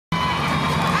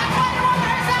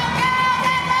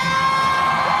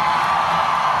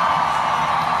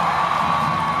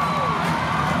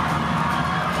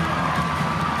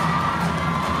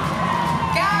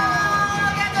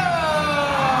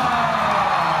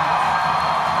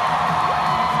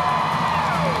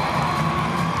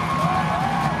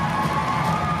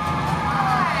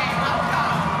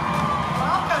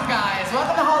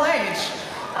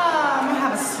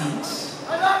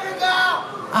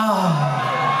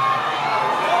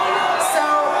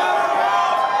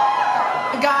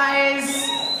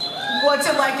What's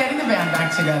it like getting the band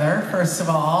back together, first of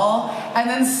all? And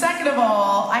then second of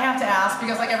all, I have to ask,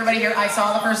 because like everybody here, I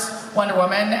saw the first Wonder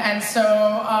Woman, and so,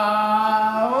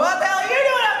 what the hell are you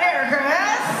doing up here, Chris?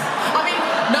 I mean,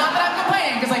 not that I'm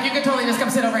complaining, because like you could totally just come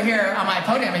sit over here on my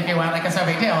podium if you want, like it's no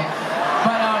big deal.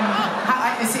 But,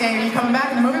 are you coming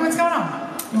back in the movie? What's going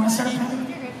on? You want to start off?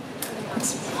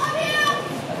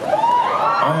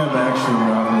 I am actually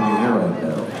not going to be here right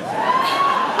now.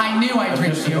 I knew I'd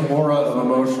reach you. I'm just an aura of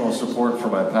emotional support for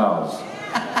my pals.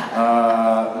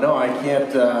 No, I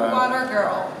can't. Water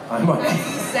girl. I'm a...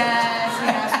 Sad,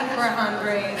 super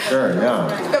hungry. Sure,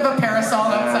 yeah. You have a parasol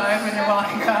outside when you're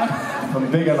walking up.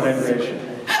 I'm big on hydration.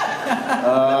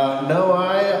 No,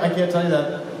 I can't tell you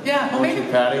that. Yeah, well, maybe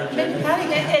Patty. Maybe Patty.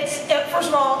 First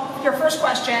of all, your first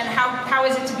question, how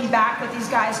is it to be back with these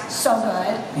guys? So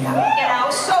good. Yeah. You know,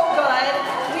 so good.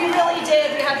 We really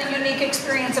did. We had the unique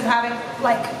experience of having,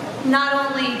 like, not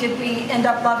only did we end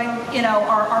up loving, you know,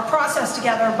 our process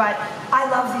together, but I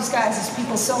love these guys as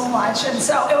people so much, and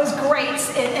so it was great,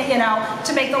 you know,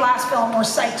 to make the last film. We're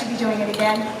psyched to be doing it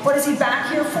again. What is he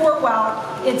back here for? Well,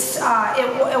 it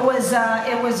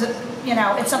was, you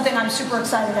know, it's something I'm super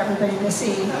excited everybody to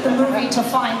see the movie to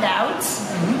find out.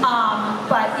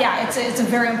 But yeah, it's a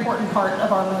very important part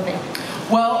of our movie.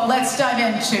 Well, let's dive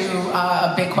into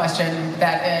a big question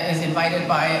that is invited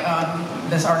by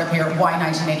this art up here. Why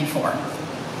 1984?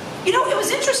 You know, it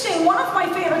was interesting. One of my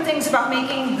favorite things about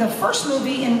making the first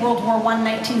movie in World War I,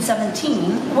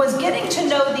 1917, was getting to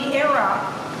know the era.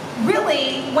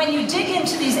 Really, when you dig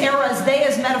into these eras, they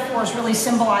as metaphors really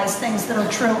symbolize things that are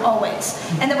true always.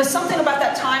 And there was something about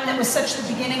that time that was such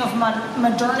the beginning of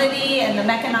modernity and the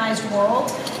mechanized world.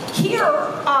 Here,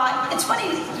 it's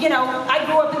funny, you know, I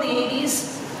grew up in the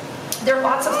 80s. There are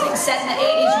lots of things set in the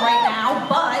 80s right now,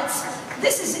 but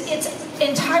this is its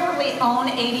entirely own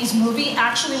 80s movie,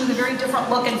 actually with a very different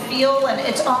look and feel and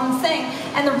its own thing.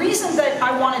 And the reason that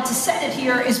I wanted to set it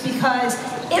here is because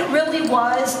it really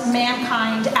was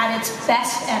mankind at its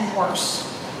best and worst.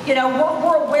 You know,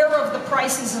 we're aware of the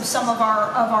prices of some of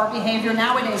our behavior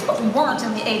nowadays, but we weren't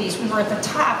in the 80s. We were at the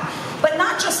top. But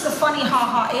not just the funny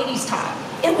ha-ha 80s top.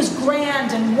 It was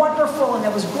grand and wonderful, and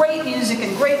there was great music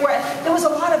and great work. There was a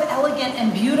lot of elegant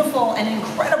and beautiful and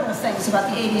incredible things about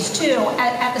the 80s too,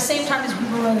 at the same time as we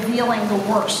were revealing the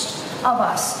worst of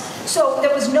us. So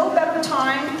there was no better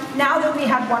time, now that we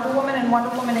had Wonder Woman and Wonder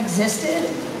Woman existed,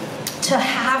 to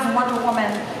have Wonder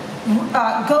Woman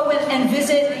go in and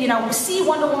visit, you know, see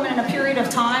Wonder Woman in a period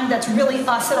of time that's really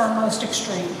us at our most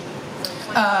extreme.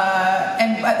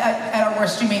 And at our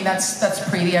worst, you mean that's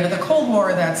pre the end of the Cold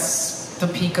War, that's the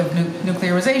peak of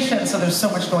nuclearization, so there's so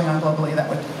much going on globally that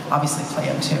would obviously play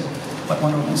into what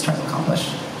Wonder Woman is trying to accomplish.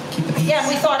 Keep the peace. Yeah,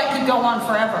 we thought it could go on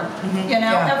forever. You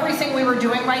know, everything we were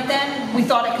doing right then, we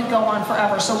thought it could go on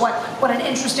forever. So what an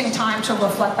interesting time to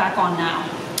reflect back on now.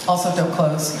 Also, don't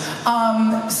close.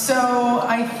 So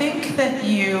I think that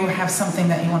you have something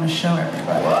that you want to show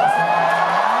everybody.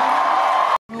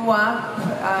 Grew up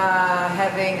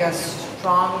having a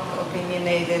strong,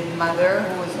 opinionated mother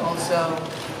who was also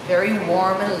very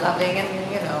warm and loving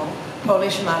and, you know,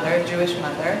 Polish mother, Jewish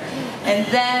mother. And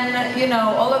then, you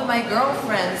know, all of my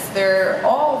girlfriends, they're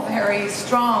all very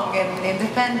strong and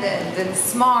independent and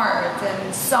smart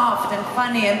and soft and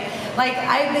funny. And like,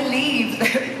 I believe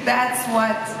that's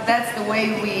the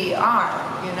way we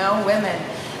are, you know, women.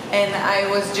 And I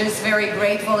was just very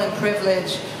grateful and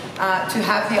privileged to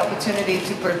have the opportunity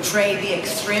to portray the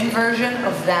extreme version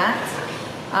of that.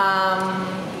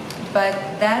 But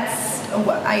that's,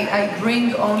 I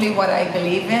bring only what I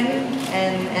believe in,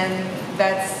 and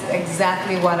that's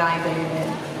exactly what I believe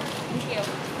in. Thank you.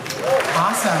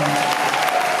 Awesome.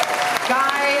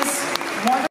 Guys,